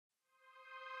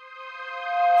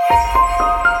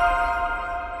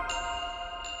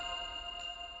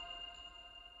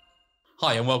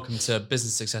Hi, and welcome to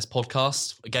Business Success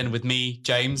Podcast. Again, with me,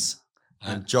 James.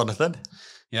 And Jonthan.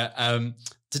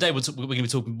 Today we're going to be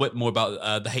talking a bit more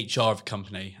about the HR of a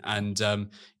company. And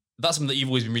that's something that you've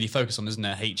always been really focused on, isn't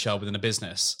it? HR within a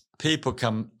business. People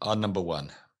are number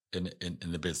one in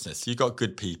the business. You got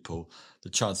good people, the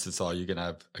chances are you're going to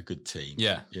have a good team.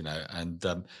 Yeah. And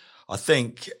I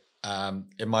think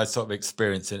in my sort of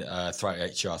experience throughout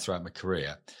HR, throughout my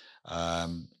career,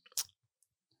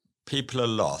 people are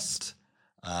lost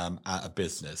at a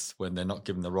business when they're not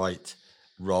given the right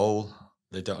role.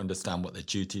 They don't understand what their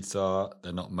duties are.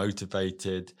 They're not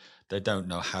motivated. They don't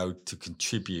know how to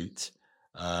contribute,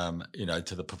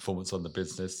 to the performance on the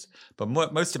business. But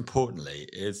most importantly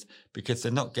is because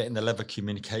they're not getting the level of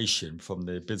communication from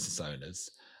the business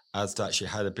owners as to actually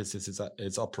how the business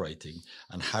is operating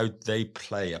and how they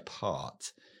play a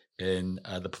part in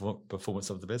the performance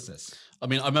of the business. I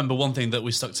mean, I remember one thing that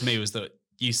was stuck to me was that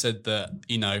you said that,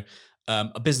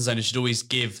 a business owner should always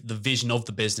give the vision of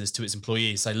the business to its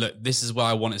employees. Say, look, this is where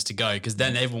I want us to go, because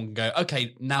then everyone can go,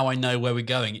 okay, now I know where we're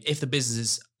going. If the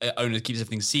business owner keeps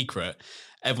everything secret,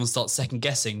 everyone starts second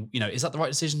guessing, is that the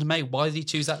right decision to make? Why did he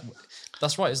choose that?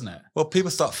 That's right, isn't it? Well,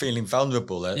 people start feeling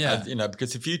vulnerable,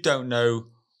 because if you don't know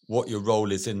what your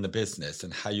role is in the business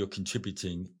and how you're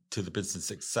contributing to the business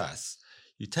success,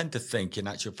 you tend to think, in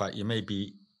actual fact, you may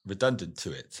be redundant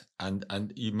to it,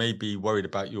 and you may be worried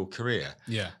about your career.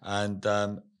 Yeah. And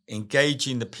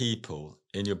engaging the people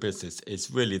in your business is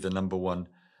really the number one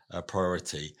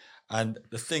priority. And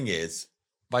the thing is,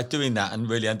 by doing that and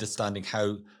really understanding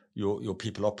how your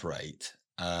people operate,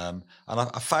 and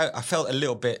I felt a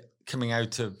little bit coming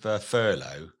out of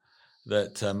furlough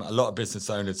that a lot of business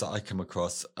owners that I come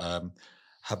across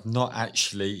have not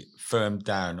actually firmed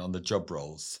down on the job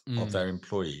roles of their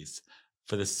employees,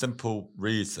 for the simple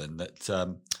reason that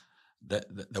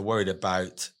that they're worried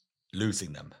about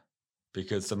losing them,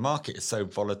 because the market is so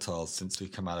volatile since we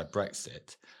come out of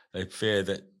Brexit. They fear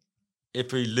that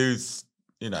if we lose,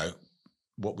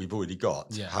 what we've already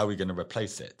got, how are we going to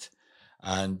replace it?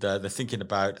 And they're thinking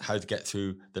about how to get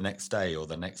through the next day or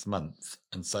the next month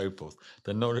and so forth.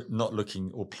 They're not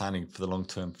looking or planning for the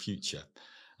long-term future.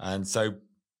 And so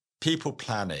people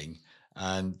planning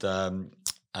and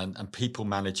people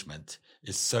management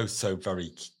is so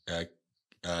very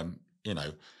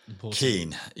important.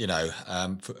 Keen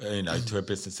to a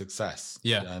business success.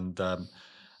 Yeah. And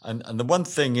the one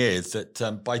thing is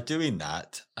that by doing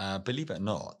that, believe it or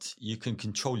not, you can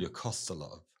control your costs a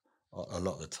lot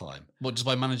of the time. What, just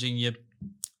by managing your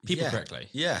people correctly?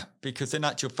 Yeah, because in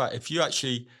actual fact, if you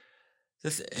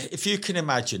can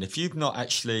imagine, if you've not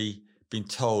actually been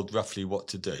told roughly what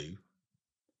to do,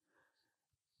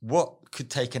 what could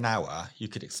take an hour, you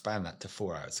could expand that to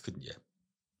 4 hours, couldn't you?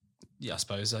 Yeah, I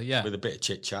suppose. Yeah. With a bit of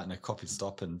chit chat and a coffee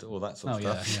stop and all that sort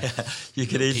of stuff. Yeah. You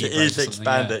could easily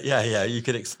expand it. Yeah, you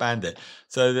could expand it.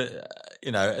 So that,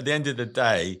 at the end of the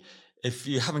day, if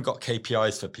you haven't got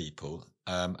KPIs for people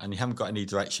and you haven't got any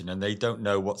direction and they don't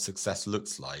know what success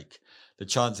looks like, the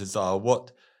chances are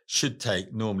what should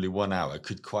take normally 1 hour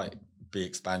could quite be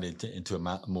expanded into a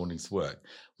morning's work,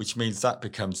 which means that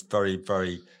becomes very,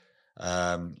 very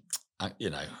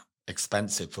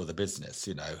expensive for the business,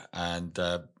 and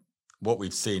what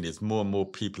we've seen is more and more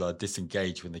people are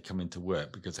disengaged when they come into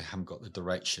work because they haven't got the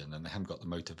direction and they haven't got the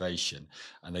motivation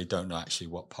and they don't know actually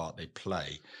what part they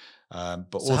play.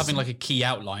 But so also, having like a key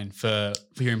outline for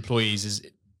your employees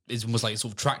is almost like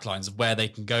sort of track lines of where they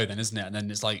can go then, isn't it? And then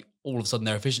it's like all of a sudden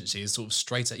their efficiency is sort of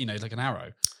straight at, like an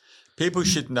arrow. People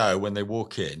should know when they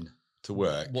walk in to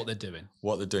work what they're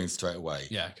doing straight away.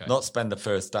 Yeah, okay. Not spend the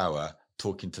first hour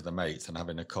talking to the mates and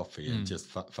having a coffee and just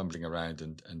fumbling around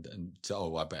and say,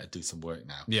 oh, I better do some work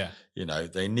now. Yeah.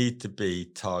 They need to be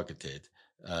targeted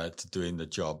to doing the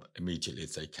job immediately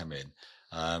as they come in.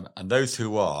 And those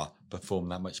who are perform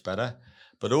that much better.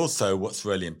 But also what's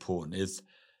really important is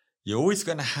you're always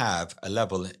going to have a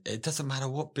level. It doesn't matter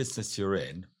what business you're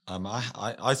in.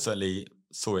 I certainly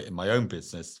saw it in my own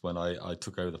business when I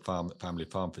took over the family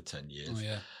farm for 10 years. Oh,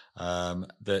 yeah.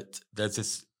 That there's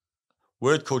this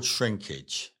word called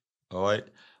shrinkage, all right,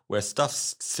 where stuff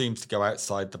seems to go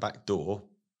outside the back door,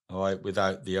 all right,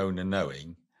 without the owner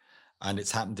knowing. And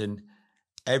it's happened in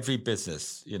every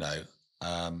business,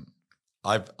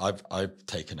 I've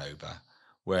taken over,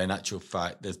 where in actual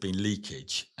fact there's been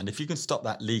leakage. And if you can stop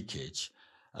that leakage,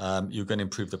 you're going to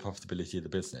improve the profitability of the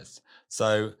business.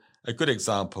 So a good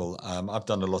example, I've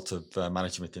done a lot of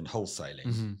management in wholesaling.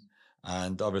 Mm-hmm.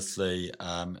 And obviously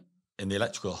in the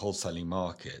electrical wholesaling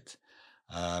market,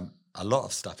 a lot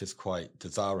of stuff is quite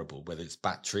desirable, whether it's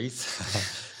batteries,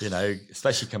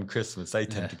 especially come Christmas, they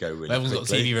tend to go really Everyone's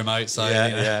quickly. got a TV remote, so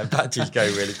batteries go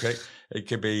really quick. It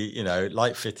could be,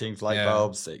 light fittings, light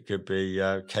bulbs. It could be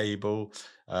cable.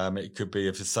 It could be,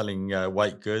 if you're selling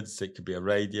white goods, it could be a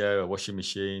radio, a washing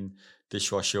machine,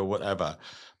 dishwasher, or whatever.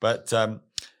 But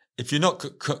if you're not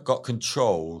got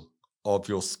control of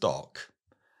your stock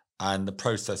and the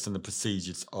process and the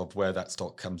procedures of where that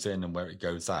stock comes in and where it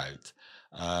goes out,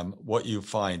 what you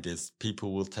find is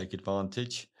people will take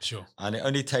advantage. Sure. And it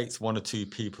only takes one or two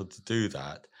people to do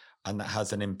that, and that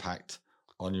has an impact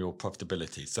on your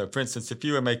profitability. So, for instance, if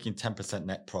you were making 10%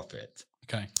 net profit,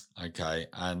 okay,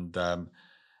 and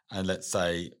let's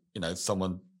say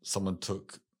someone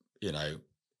took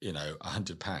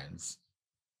 £100,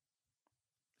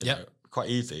 quite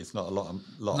easy. It's not a lot of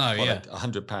product.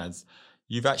 £100.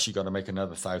 You've actually got to make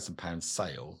another £1,000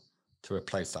 sale to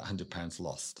replace that £100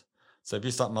 lost. So if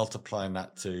you start multiplying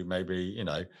that to maybe,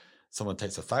 someone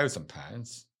takes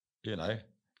 £1,000,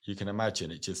 you can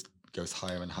imagine it just goes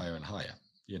higher and higher and higher.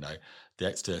 The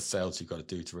extra sales you've got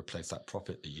to do to replace that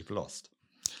profit that you've lost.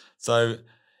 So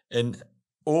in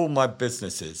all my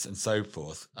businesses and so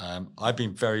forth, I've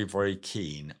been very, very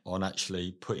keen on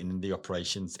actually putting the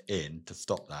operations in to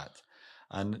stop that.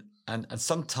 And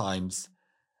sometimes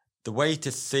the way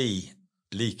to see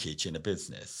leakage in a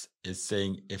business is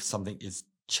seeing if something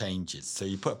changes. So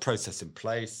you put a process in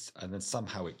place and then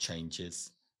somehow it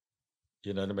changes.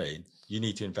 You know what I mean? You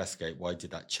need to investigate, why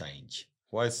did that change?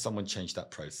 Why has someone changed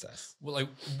that process? Well,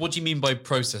 what do you mean by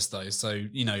process though? So,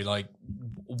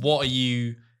 what are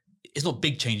you... It's not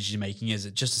big changes you're making, is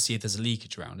it? Just to see if there's a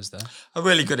leakage around, is there? A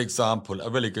really good example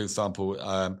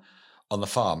on the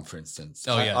farm, for instance.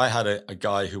 I had a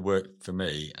guy who worked for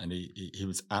me, and he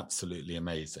was absolutely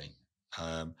amazing.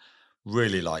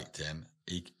 Really liked him.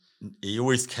 He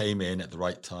always came in at the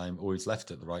right time, always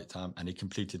left at the right time, and he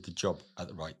completed the job at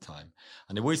the right time.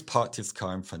 And he always parked his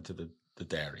car in front of the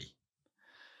dairy.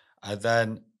 And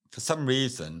then, for some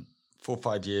reason, 4 or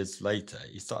 5 years later,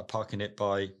 he started parking it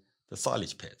by the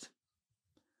silage pit.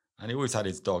 And he always had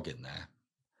his dog in there,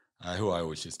 who I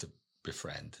always used to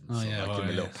befriend and give him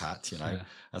a little pat,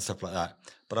 and stuff like that.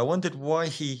 But I wondered why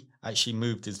he actually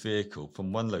moved his vehicle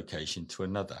from one location to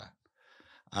another.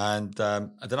 And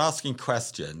then asking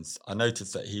questions, I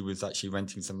noticed that he was actually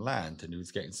renting some land and he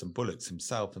was getting some bullocks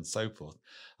himself and so forth.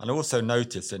 And I also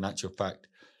noticed, in actual fact,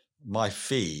 my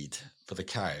feed for the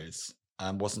cows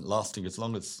wasn't lasting as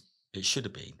long as it should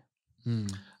have been.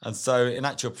 And so, in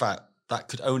actual fact, that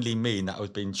could only mean that I was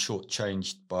being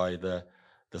shortchanged by the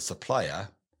supplier,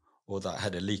 or that I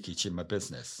had a leakage in my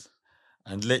business.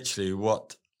 And literally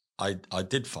what I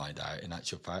did find out, in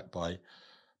actual fact, by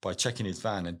checking his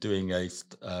van and doing a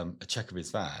check of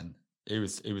his van, he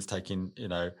was taking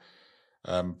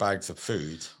bags of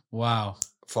food. Wow.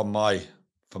 From my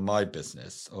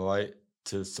business, all right,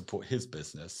 to support his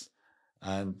business,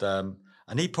 and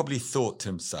he probably thought to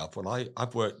himself, well,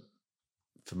 I've worked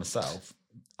for myself.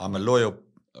 I'm a loyal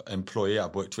employee.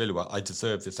 I've worked really well. I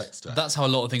deserve this extra. That's how a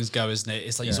lot of things go, isn't it?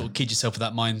 It's like you sort of kid yourself with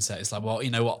that mindset. It's like, well,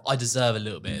 you know what? I deserve a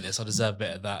little bit of this. I deserve a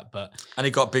bit of that. And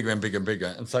it got bigger and bigger and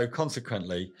bigger. And so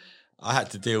consequently, I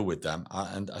had to deal with them.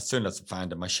 And as soon as I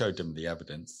found them, I showed them the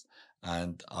evidence,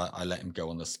 and I let him go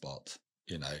on the spot,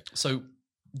 So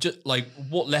just like,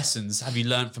 what lessons have you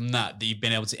learned from that you've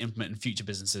been able to implement in future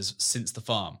businesses since the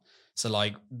farm? So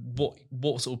like,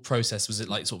 what sort of process was it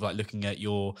like, sort of like looking at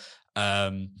your...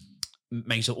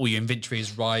 making sure all your inventory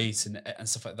is right and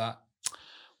stuff like that?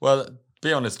 Well,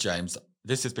 be honest, James,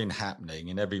 this has been happening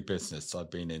in every business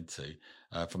I've been into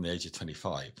from the age of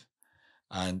 25.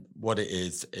 And what it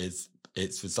is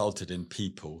it's resulted in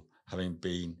people having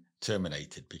been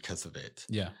terminated because of it.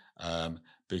 Yeah.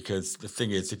 Because the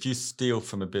thing is, if you steal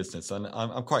from a business, and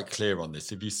I'm quite clear on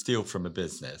this, if you steal from a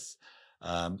business,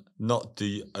 not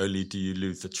only do you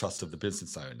lose the trust of the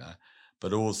business owner,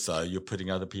 but also you're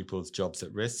putting other people's jobs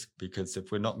at risk, because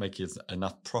if we're not making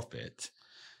enough profit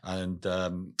and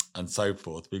so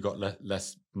forth, we've got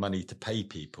less money to pay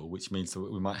people, which means that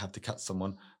we might have to cut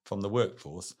someone from the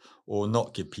workforce or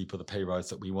not give people the pay rise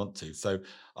that we want to. So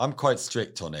I'm quite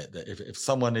strict on it, that if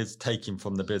someone is taking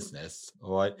from the business,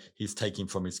 all right, he's taking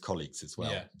from his colleagues as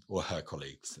well, or her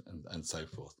colleagues and so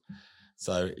forth.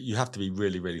 So you have to be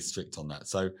really, really strict on that.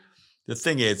 So the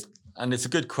thing is, and it's a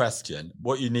good question,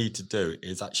 what you need to do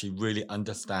is actually really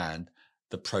understand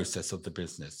the process of the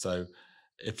business. So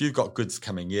if you've got goods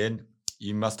coming in,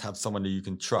 you must have someone who you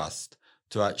can trust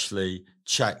to actually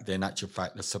check that in actual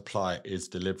fact the supplier is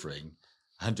delivering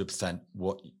 100%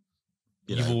 what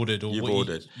you've ordered or you've what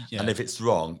ordered. yeah. And if it's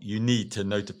wrong, you need to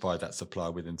notify that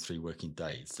supplier within 3 working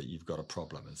days that you've got a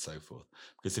problem and so forth.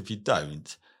 Because if you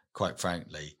don't, quite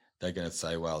frankly, they're going to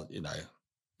say, well, you're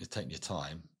taking your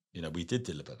time. We did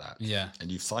deliver that. Yeah.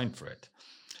 And you've signed for it.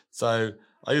 So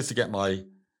I used to get my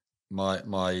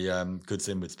goods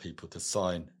in with people to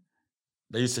sign.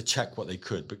 They used to check what they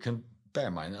could, but bear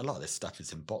in mind, a lot of this stuff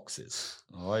is in boxes.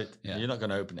 All right. Yeah. You're not going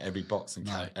to open every box and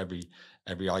count every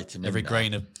item, every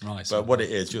grain of rice. But what it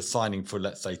is, you're signing for,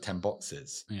 let's say, 10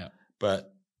 boxes. Yeah.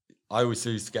 But I always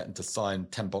used to get them to sign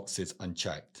 10 boxes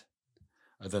unchecked.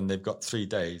 And then they've got 3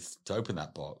 days to open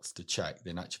that box to check that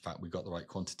in actual fact we got the right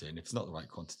quantity. And if it's not the right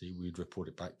quantity, we'd report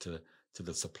it back to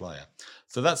the supplier.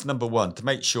 So that's number one, to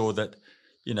make sure that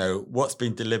what's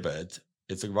been delivered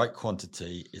is the right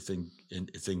quantity, it's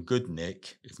in good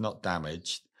nick, it's not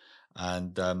damaged,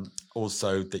 and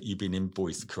also that you've been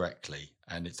invoiced correctly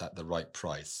and it's at the right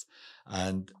price.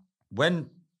 And when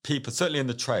people, certainly in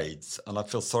the trades, and I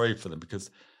feel sorry for them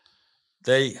because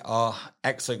they are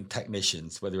excellent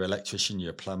technicians, whether you're an electrician,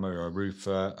 you're a plumber, or a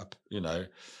roofer,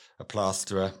 a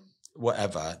plasterer,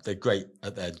 whatever. They're great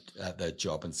at their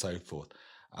job and so forth.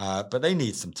 But they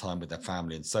need some time with their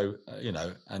family. And so,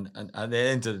 and at the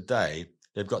end of the day,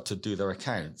 they've got to do their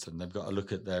accounts and they've got to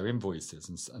look at their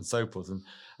invoices and so forth.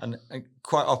 And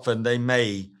quite often they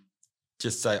may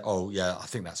just say, oh, yeah, I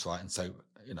think that's right. And so,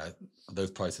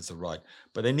 those prices are right.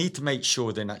 But they need to make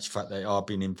sure that in actual fact they are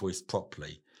being invoiced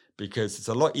properly, because it's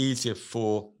a lot easier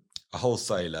for a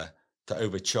wholesaler to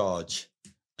overcharge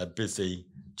a busy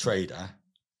trader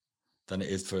than it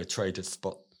is for a trader to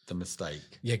spot the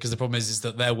mistake. Yeah, because the problem is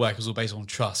that their work is all based on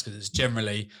trust, because it's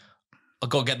generally, I've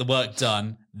got to get the work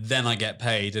done, then I get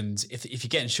paid. And if you're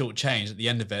getting shortchanged at the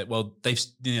end of it, well,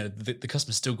 the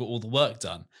customer's still got all the work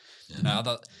done.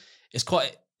 Yeah. It's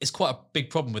quite a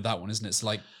big problem with that one, isn't it? It's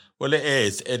like, well, it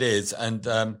is, and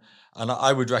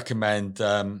I would recommend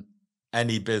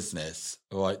any business,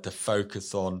 right, to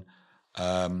focus on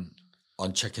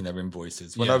checking their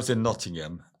invoices. When I was in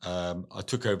Nottingham, I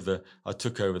took over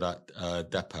that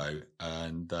depot,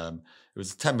 and it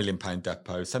was a £10 million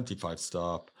depot, 75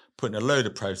 staff, put in a load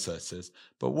of processes.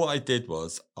 But what I did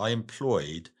was I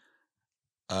employed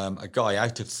a guy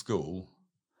out of school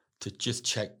to just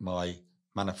check my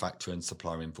manufacturer and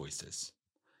supplier invoices.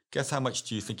 Guess how much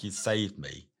do you think he saved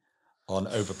me on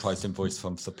overpriced invoice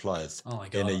from suppliers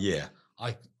in a year?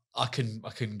 I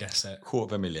couldn't guess it.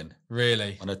 £250,000.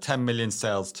 Really? On a 10 million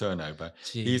sales turnover,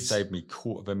 Jeez. He saved me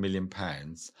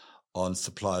 £250,000 on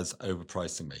suppliers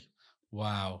overpricing me.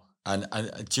 Wow. And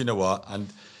do you know what? And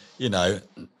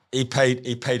he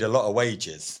paid a lot of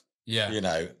wages.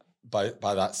 Yeah. By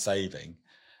that saving,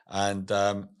 and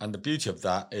the beauty of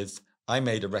that is I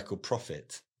made a record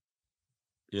profit.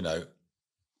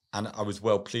 And I was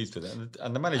well pleased with it.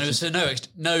 And the manager... So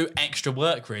no extra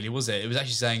work, really, was it? It was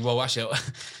actually saying, well, actually,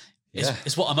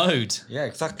 it's what I'm owed. Yeah,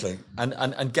 exactly.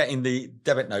 And getting the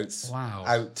debit notes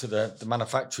out to the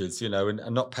manufacturers,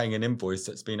 and not paying an invoice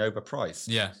that's been overpriced.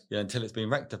 Yeah. Until it's been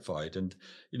rectified. And,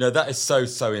 that is so,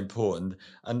 so important.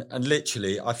 And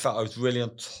literally, I felt I was really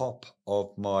on top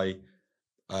of my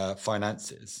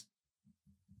finances,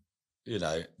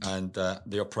 and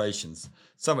the operations.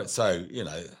 So much so,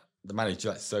 the manager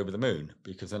was over the moon,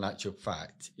 because in actual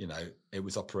fact, it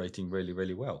was operating really,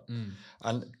 really well.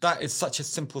 And that is such a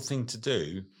simple thing to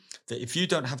do, that if you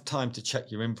don't have time to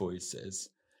check your invoices,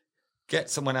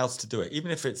 get someone else to do it, even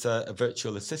if it's a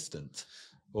virtual assistant,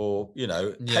 or,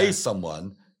 pay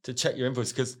someone to check your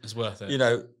invoice, because it's worth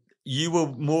it. You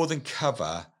will more than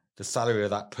cover the salary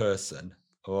of that person,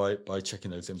 all right, by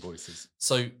checking those invoices.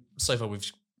 So far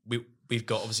we've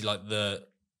got obviously like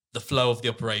the flow of the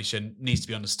operation needs to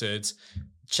be understood,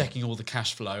 checking all the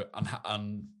cash flow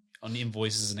on the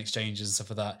invoices and exchanges and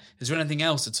stuff like that. Is there anything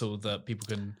else at all that people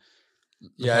can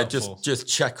look out for? Just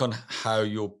check on how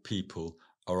your people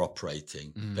are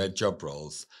operating, their job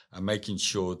roles, and making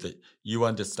sure that you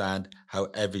understand how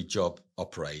every job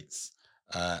operates,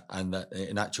 and that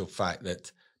in actual fact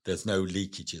that there's no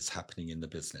leakages happening in the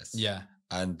business. Yeah.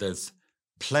 And there's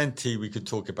plenty we could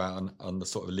talk about on the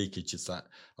sort of leakages that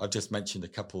I've just mentioned a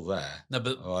couple there. No,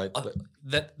 but, all right,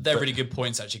 they're really good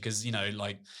points actually, because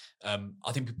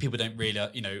I think people don't really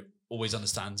always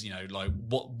understand like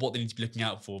what they need to be looking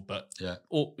out for. But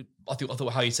I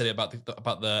thought how you said it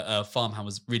about the farmhand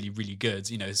was really, really good.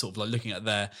 Sort of like looking at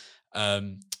their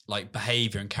like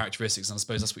behaviour and characteristics. And I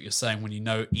suppose that's what you're saying, when you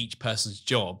know each person's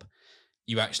job,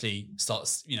 you actually start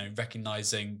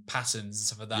recognising patterns and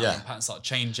stuff like that. And patterns start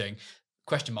changing.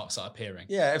 Question marks are appearing.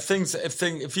 Yeah,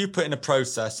 if you put in a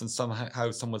process and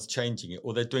somehow someone's changing it,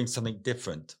 or they're doing something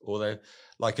different, or they're,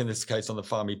 like in this case on the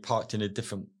farm, he parked in a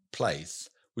different place,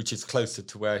 which is closer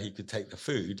to where he could take the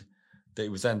food that he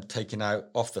was then taking out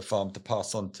off the farm to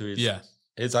pass on to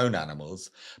his own animals.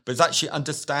 But it's actually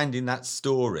understanding that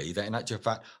story that in actual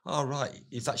fact, right,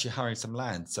 he's actually harrying some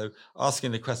land. So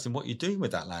asking the question, what are you doing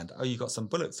with that land? Oh, you got some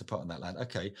bullocks to put on that land.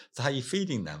 Okay, so how are you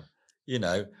feeding them?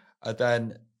 And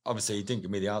then obviously he didn't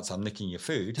give me the answer, I'm nicking your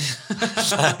food.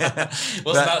 Wasn't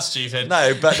that stupid?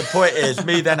 No, but the point is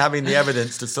me then having the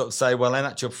evidence to sort of say, well, in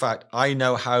actual fact, I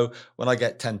know how, when I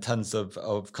get 10 tons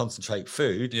of concentrate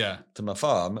food to my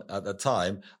farm at the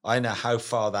time, I know how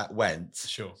far that went.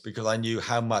 Sure. Because I knew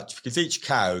how much, because each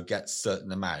cow gets a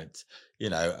certain amount,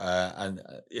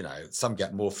 some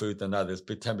get more food than others,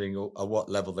 depending on what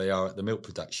level they are at the milk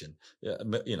production,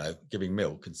 giving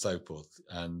milk and so forth.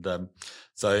 And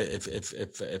so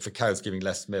if a cow's giving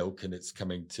less milk and it's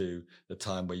coming to the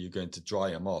time where you're going to dry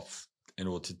them off in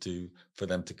order for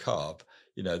them to calve,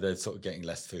 they're sort of getting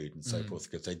less food and so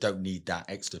forth, because they don't need that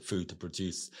extra food to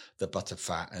produce the butter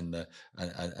fat and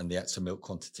the extra milk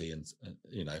quantity and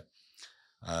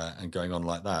going on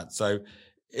like that. So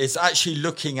it's actually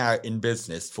looking out in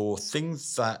business for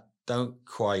things that don't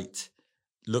quite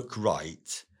look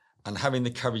right and having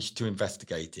the courage to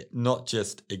investigate it, not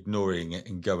just ignoring it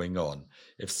and going on.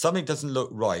 If something doesn't look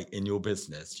right in your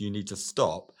business, you need to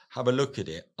stop, have a look at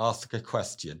it, ask a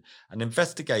question. And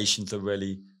investigations are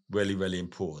really, really, really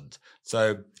important.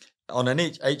 So on an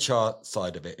HR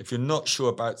side of it, if you're not sure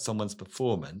about someone's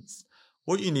performance,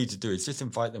 what you need to do is just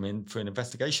invite them in for an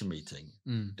investigation meeting.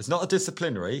 It's not a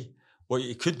disciplinary. Well,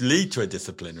 it could lead to a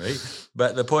disciplinary,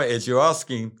 but the point is you're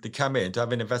asking to come in to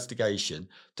have an investigation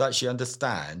to actually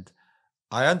understand.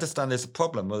 I understand there's a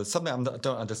problem. Well, there's something I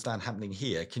don't understand happening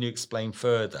here. Can you explain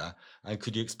further? And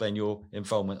could you explain your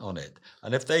involvement on it?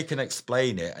 And if they can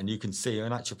explain it and you can see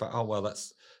in actual fact,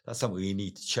 that's something we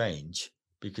need to change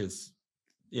because,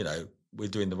 we're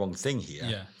doing the wrong thing here.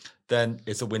 Yeah. Then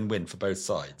it's a win-win for both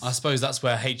sides. I suppose that's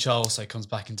where HR also comes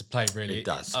back into play, really. It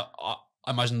does. I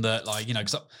imagine that,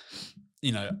 because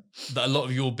that a lot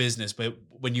of your business,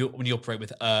 when you operate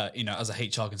with, as a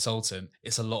HR consultant,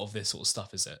 it's a lot of this sort of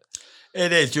stuff, is it?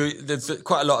 It is. There's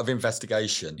quite a lot of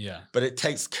investigation. Yeah. But it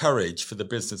takes courage for the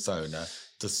business owner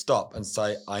to stop and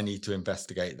say, I need to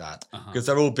investigate that. Because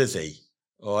they're all busy,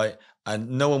 all right?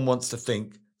 And no one wants to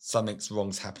think something's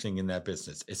wrong's happening in their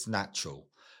business. It's natural.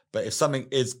 But if something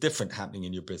is different happening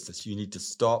in your business, you need to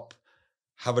stop,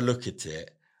 have a look at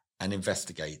it, and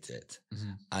investigate it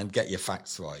and get your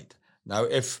facts right. Now,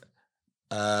 if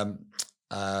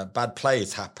bad play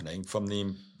is happening from the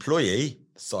employee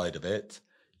side of it,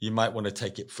 you might want to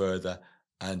take it further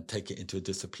and take it into a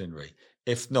disciplinary.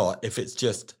 If not, if it's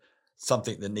just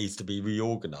something that needs to be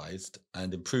reorganized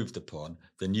and improved upon,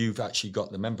 then you've actually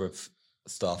got the member of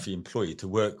staff, the employee, to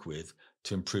work with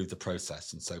to improve the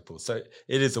process and so forth. So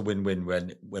it is a win-win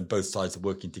when both sides are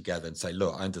working together and say,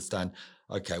 look, I understand.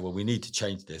 Okay, well, we need to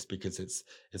change this because it's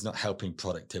not helping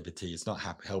productivity. It's not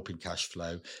helping cash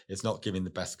flow. It's not giving the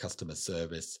best customer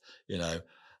service,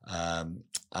 and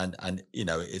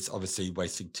it's obviously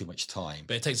wasting too much time.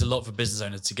 But it takes a lot for business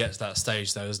owners to get to that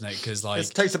stage, though, doesn't it? Because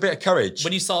it takes a bit of courage.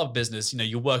 When you start a business,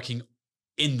 you're working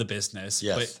in the business.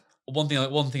 Yes. But one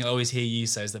thing I always hear you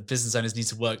say is that business owners need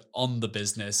to work on the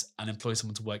business and employ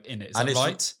someone to work in it. Is that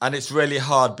right? And it's really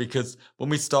hard because when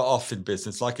we start off in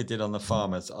business, like I did on the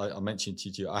farm, as I mentioned to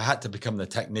you, I had to become the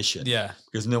technician. Yeah.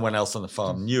 Because no one else on the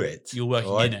farm knew it. You're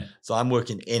working in it. So I'm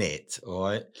working in it, all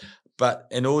right? But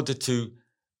in order to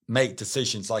make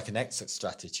decisions like an exit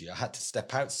strategy, I had to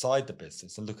step outside the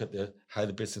business and look at how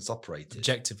the business operated.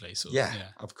 Objectively, sort of. Yeah,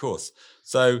 of course.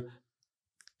 So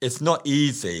it's not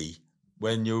easy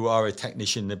when you are a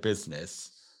technician in the business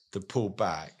to pull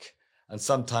back. And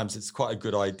sometimes it's quite a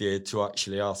good idea to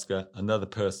actually ask another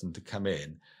person to come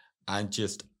in and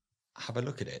just have a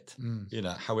look at it,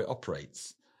 how it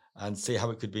operates and see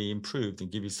how it could be improved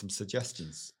and give you some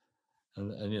suggestions.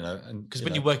 Because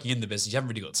when you're working in the business, you haven't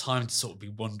really got time to sort of be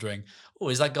wondering,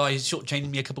 is that guy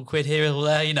shortchanging me a couple of quid here or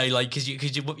there? Because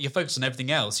you're focused on everything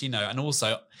else, and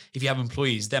also if you have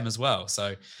employees, them as well.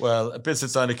 So, well, a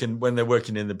business owner when they're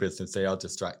working in the business, they are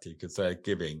distracted because they're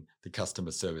giving the customer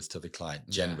service to the client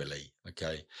generally. Yeah.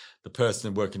 Okay, the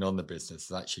person working on the business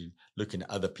is actually looking at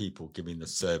other people giving the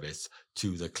service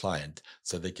to the client,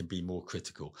 so they can be more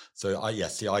critical. So,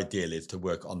 the ideal is to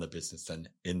work on the business and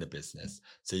in the business,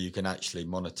 so you can actually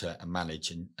monitor and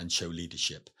manage and show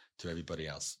leadership to everybody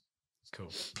else.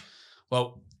 Cool.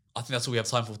 Well, I think that's all we have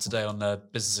time for today on the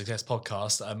Business Success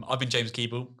Podcast. I've been James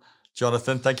Keeble.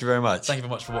 Jonathan, thank you very much. Thank you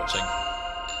very much for watching.